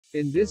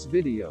In this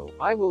video,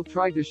 I will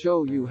try to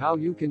show you how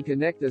you can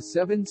connect a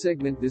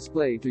 7-segment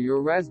display to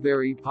your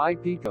Raspberry Pi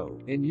Pico,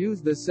 and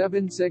use the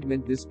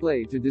 7-segment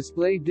display to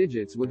display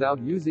digits without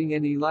using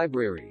any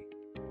library.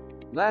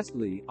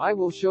 Lastly, I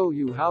will show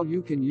you how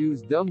you can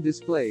use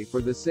DumbDisplay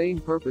for the same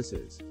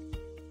purposes.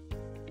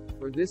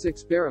 For this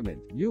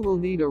experiment, you will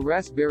need a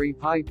Raspberry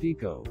Pi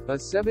Pico, a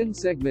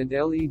 7-segment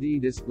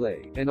LED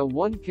display, and a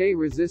 1K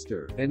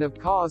resistor, and of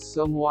course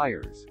some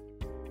wires.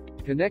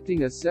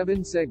 Connecting a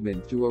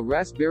 7-segment to a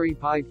Raspberry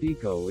Pi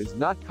Pico is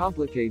not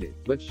complicated,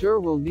 but sure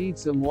will need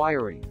some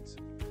wirings.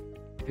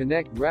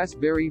 Connect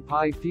Raspberry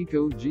Pi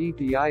Pico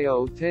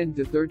GPIO 10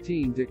 to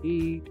 13 to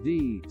E,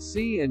 D,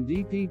 C and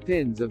DP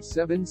pins of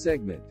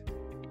 7-segment.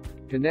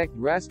 Connect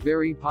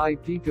Raspberry Pi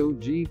Pico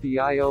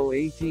GPIO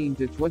 18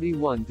 to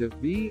 21 to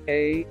B,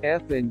 A,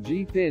 F and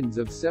G pins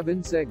of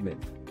 7-segment.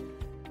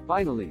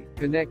 Finally,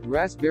 connect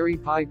Raspberry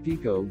Pi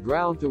Pico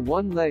ground to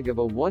one leg of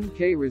a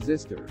 1K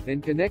resistor,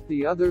 and connect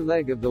the other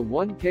leg of the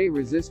 1K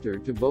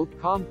resistor to both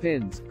COM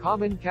pins,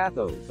 common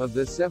cathode, of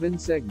the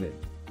 7-segment.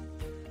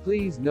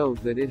 Please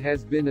note that it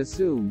has been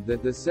assumed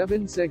that the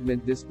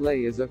 7-segment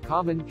display is a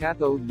common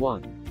cathode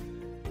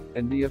 1.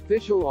 And the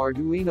official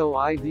Arduino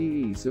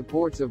IDE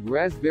supports of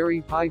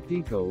Raspberry Pi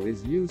Pico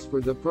is used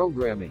for the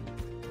programming.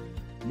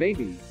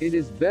 Maybe, it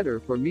is better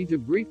for me to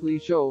briefly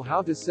show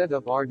how to set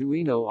up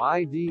Arduino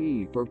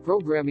IDE for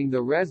programming the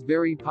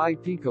Raspberry Pi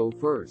Pico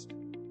first.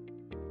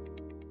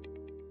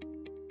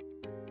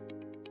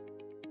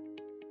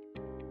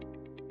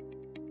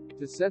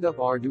 To set up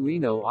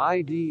Arduino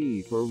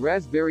IDE for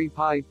Raspberry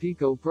Pi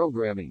Pico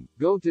programming,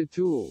 go to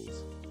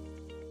Tools,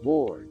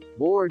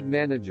 Board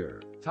Manager.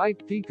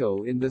 Type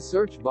Pico in the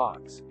search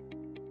box.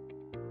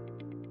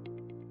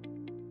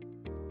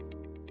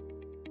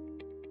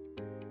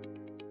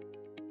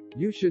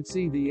 You should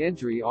see the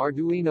entry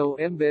Arduino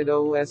Mbed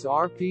OS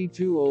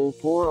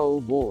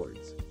RP2040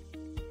 boards.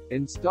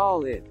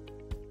 Install it.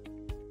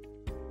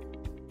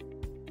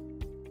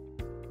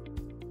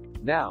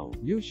 Now,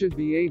 you should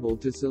be able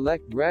to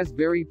select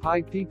Raspberry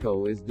Pi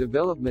Pico as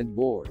development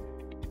board.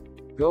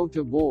 Go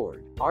to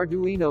Board,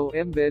 Arduino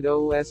Mbed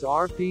OS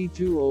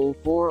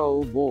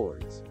RP2040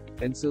 boards,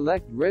 and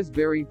select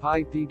Raspberry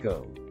Pi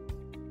Pico.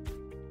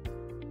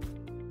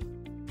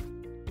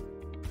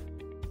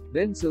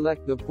 Then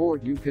select the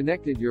port you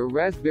connected your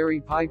Raspberry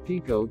Pi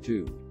Pico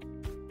to.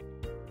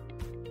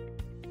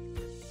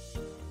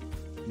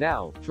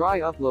 Now, try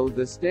upload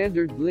the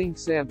standard Blink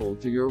sample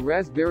to your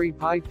Raspberry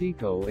Pi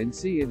Pico and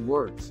see it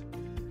works.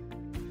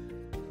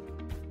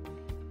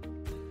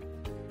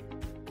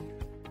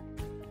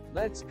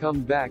 Let's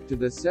come back to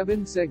the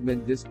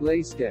 7-segment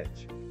display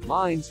sketch.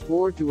 Lines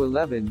 4 to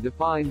 11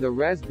 define the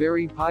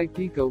Raspberry Pi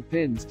Pico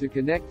pins to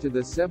connect to the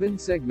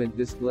 7-segment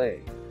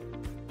display.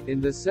 In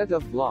the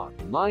setup block,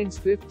 lines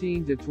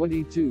 15 to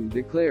 22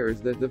 declares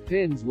that the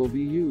pins will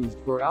be used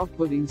for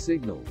outputting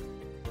signal.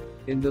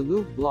 In the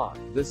loop block,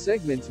 the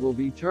segments will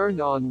be turned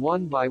on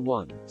one by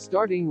one,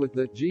 starting with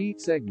the G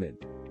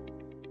segment.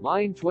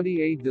 Line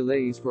 28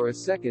 delays for a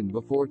second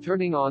before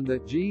turning on the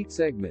G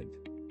segment.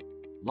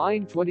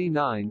 Line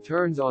 29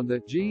 turns on the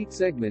G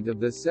segment of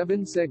the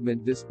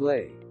 7-segment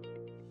display.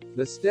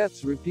 The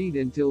steps repeat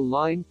until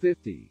line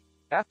 50.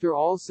 After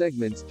all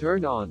segments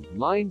turned on,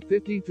 line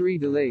 53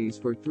 delays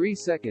for 3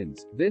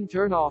 seconds, then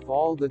turn off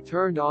all the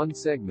turned on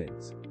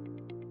segments.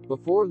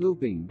 Before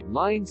looping,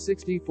 line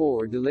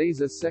 64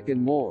 delays a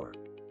second more.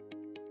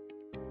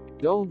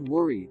 Don't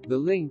worry, the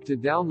link to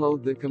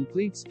download the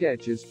complete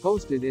sketch is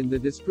posted in the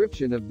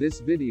description of this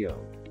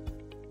video.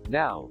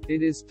 Now,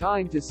 it is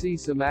time to see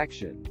some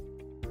action.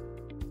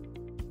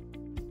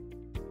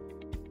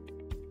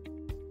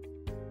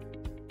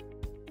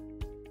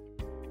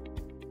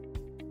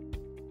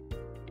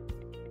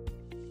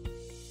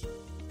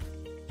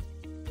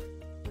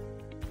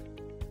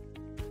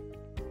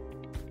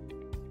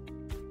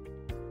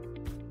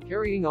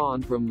 Carrying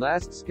on from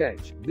last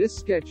sketch, this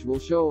sketch will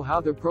show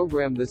how to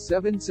program the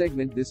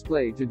 7-segment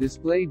display to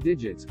display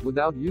digits,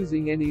 without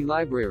using any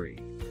library.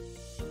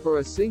 For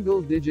a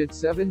single-digit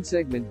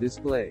 7-segment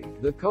display,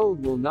 the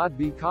code will not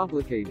be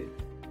complicated.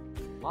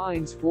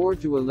 Lines 4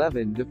 to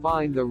 11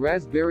 define the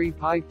Raspberry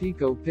Pi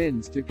Pico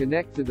pins to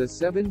connect to the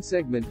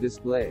 7-segment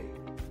display.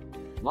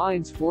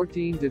 Lines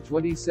 14 to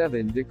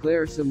 27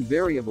 declare some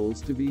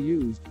variables to be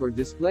used for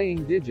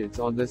displaying digits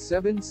on the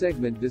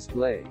 7-segment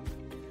display.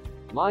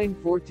 Line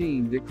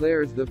 14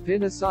 declares the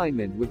pin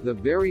assignment with the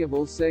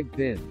variable seg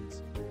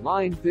pins.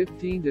 Line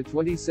 15 to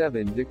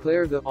 27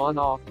 declare the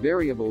on-off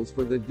variables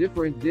for the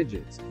different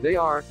digits. They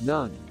are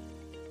none,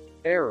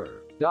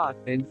 error, dot,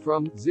 and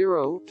from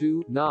 0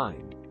 to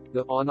 9.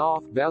 The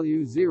on-off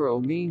value 0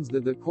 means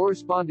that the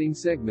corresponding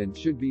segment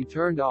should be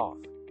turned off.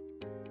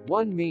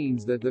 1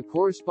 means that the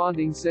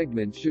corresponding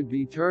segment should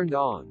be turned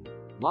on.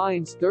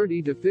 Lines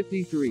 30 to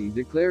 53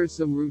 declares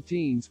some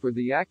routines for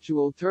the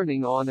actual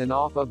turning on and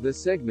off of the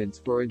segments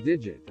for a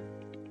digit.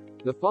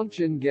 The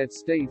function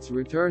getStates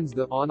returns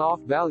the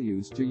on-off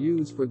values to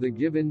use for the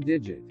given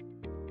digit.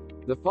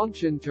 The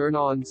function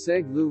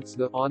turn-on-seg loops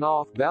the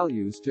on-off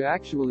values to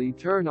actually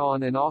turn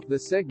on and off the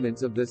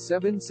segments of the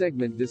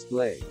 7-segment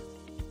display.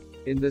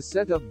 In the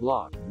setup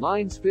block,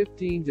 lines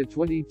 15 to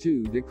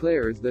 22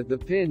 declares that the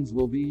pins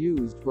will be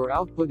used for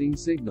outputting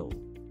signal.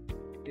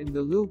 In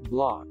the loop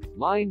block,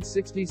 line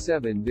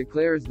 67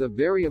 declares the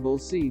variable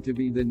C to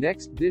be the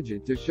next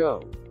digit to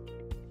show.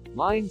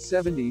 Line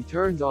 70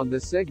 turns on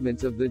the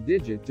segments of the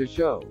digit to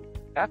show.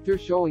 After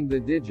showing the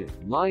digit,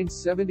 lines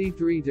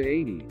 73 to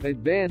 80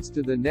 advance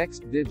to the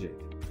next digit.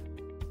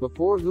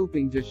 Before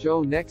looping to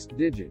show next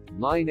digit,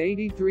 line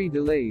 83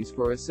 delays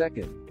for a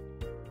second.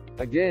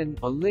 Again,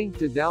 a link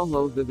to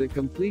download the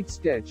complete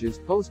sketch is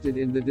posted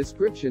in the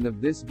description of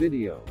this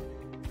video.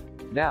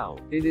 Now,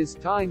 it is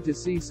time to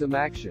see some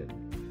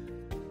action.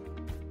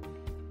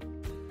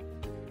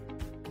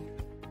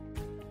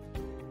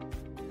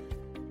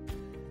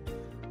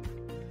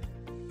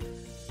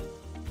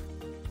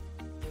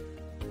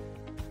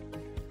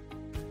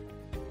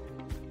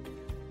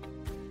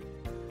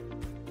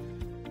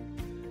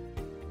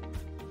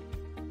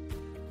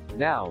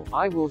 Now,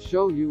 I will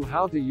show you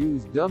how to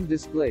use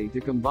DumbDisplay to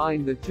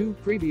combine the two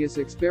previous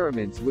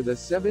experiments with a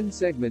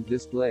 7-segment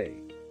display.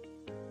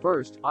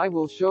 First, I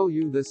will show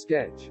you the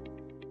sketch.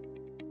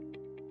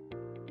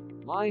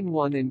 Line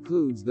 1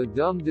 includes the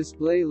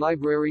DumbDisplay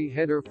library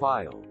header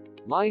file.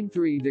 Line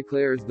 3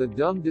 declares the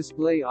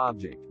DumbDisplay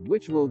object,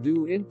 which will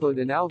do input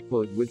and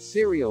output with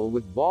serial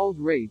with baud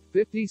rate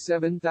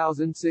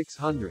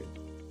 57600.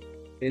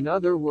 In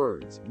other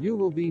words, you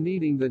will be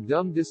needing the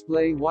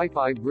DumbDisplay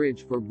Wi-Fi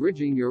bridge for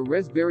bridging your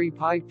Raspberry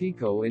Pi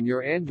Pico and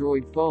your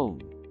Android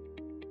phone.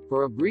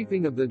 For a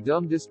briefing of the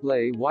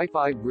DumbDisplay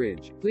Wi-Fi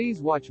bridge,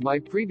 please watch my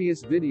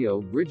previous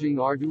video bridging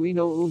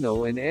Arduino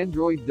Uno and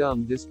Android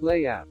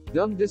DumbDisplay app,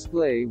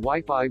 DumbDisplay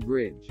Wi-Fi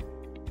bridge.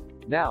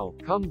 Now,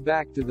 come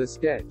back to the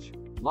sketch.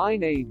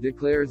 Line 8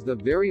 declares the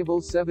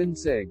variable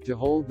 7seg to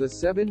hold the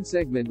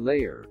 7-segment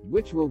layer,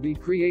 which will be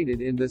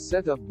created in the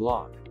setup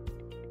block.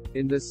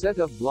 In the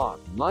setup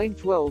block, line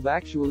 12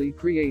 actually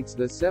creates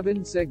the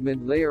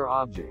 7-segment layer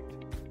object.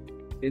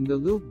 In the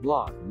loop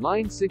block,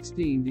 line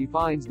 16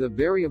 defines the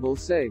variable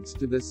segs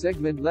to the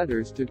segment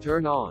letters to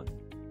turn on.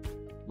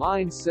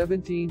 Lines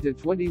 17 to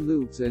 20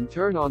 loops and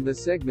turn on the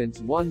segments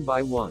one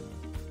by one.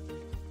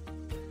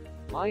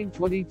 Line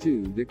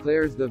 22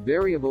 declares the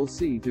variable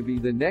C to be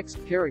the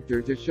next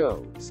character to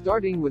show,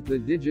 starting with the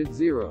digit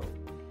 0.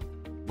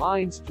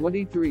 Lines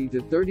 23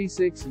 to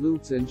 36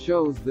 loops and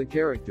shows the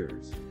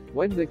characters.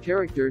 When the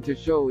character to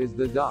show is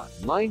the dot,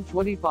 line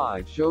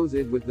 25 shows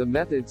it with the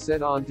method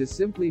set on to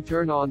simply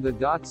turn on the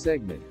dot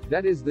segment,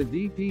 that is the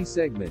DP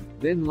segment.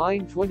 Then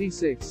line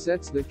 26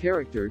 sets the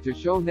character to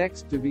show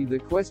next to be the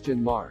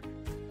question mark.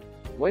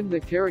 When the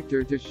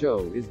character to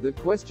show is the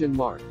question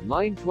mark,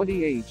 line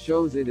 28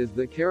 shows it as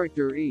the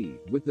character E,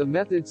 with the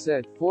method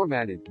set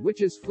formatted,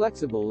 which is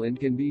flexible and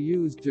can be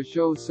used to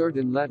show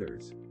certain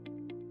letters.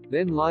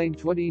 Then line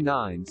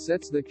 29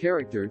 sets the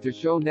character to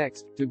show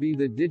next to be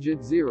the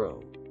digit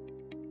 0.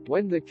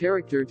 When the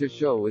character to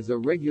show is a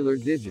regular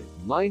digit,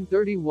 line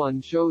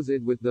 31 shows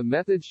it with the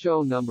method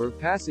showNumber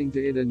passing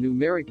to it a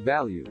numeric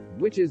value,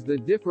 which is the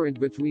difference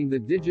between the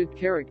digit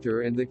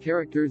character and the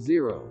character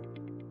 0.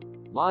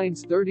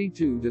 Lines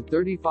 32 to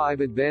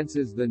 35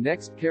 advances the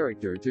next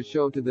character to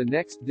show to the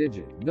next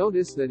digit.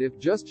 Notice that if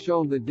just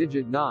shown the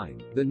digit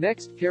 9, the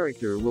next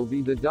character will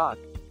be the dot.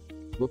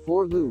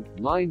 Before loop,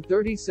 line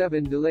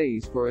 37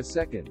 delays for a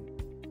second.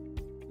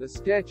 The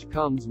sketch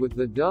comes with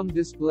the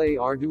DumbDisplay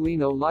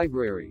Arduino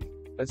library.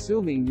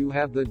 Assuming you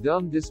have the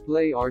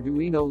DumbDisplay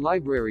Arduino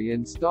library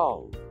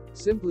installed,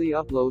 simply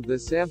upload the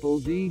sample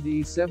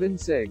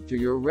DD7seg to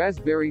your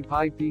Raspberry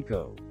Pi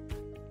Pico.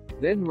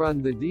 Then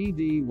run the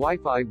DD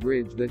Wi-Fi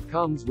bridge that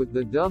comes with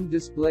the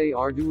DumbDisplay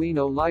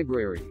Arduino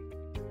library.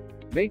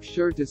 Make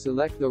sure to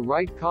select the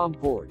right COM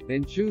port,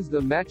 and choose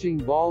the matching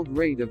baud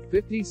rate of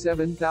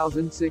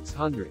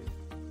 57600.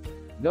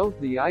 Note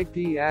the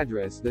IP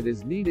address that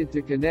is needed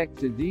to connect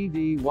to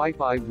DD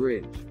Wi-Fi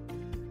bridge.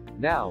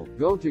 Now,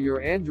 go to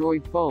your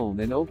Android phone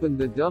and open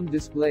the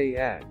DumbDisplay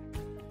ad.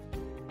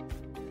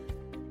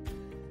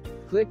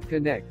 Click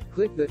Connect,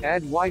 click the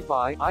Add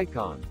Wi-Fi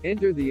icon,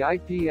 enter the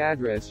IP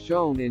address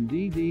shown in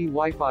DD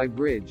Wi-Fi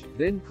bridge,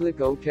 then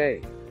click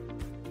OK.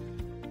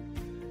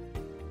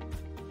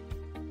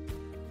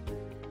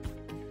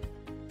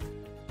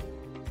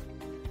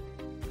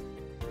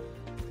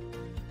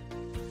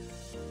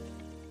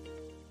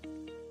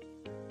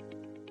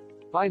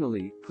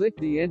 Finally, click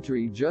the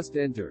entry just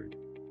entered.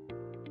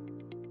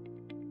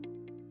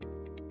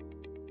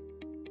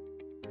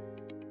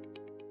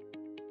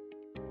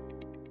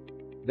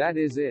 That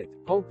is it.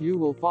 Hope you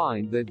will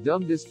find that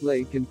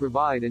DumbDisplay can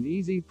provide an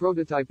easy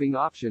prototyping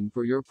option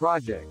for your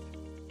project.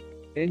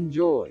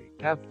 Enjoy.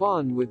 Have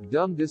fun with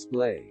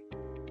DumbDisplay.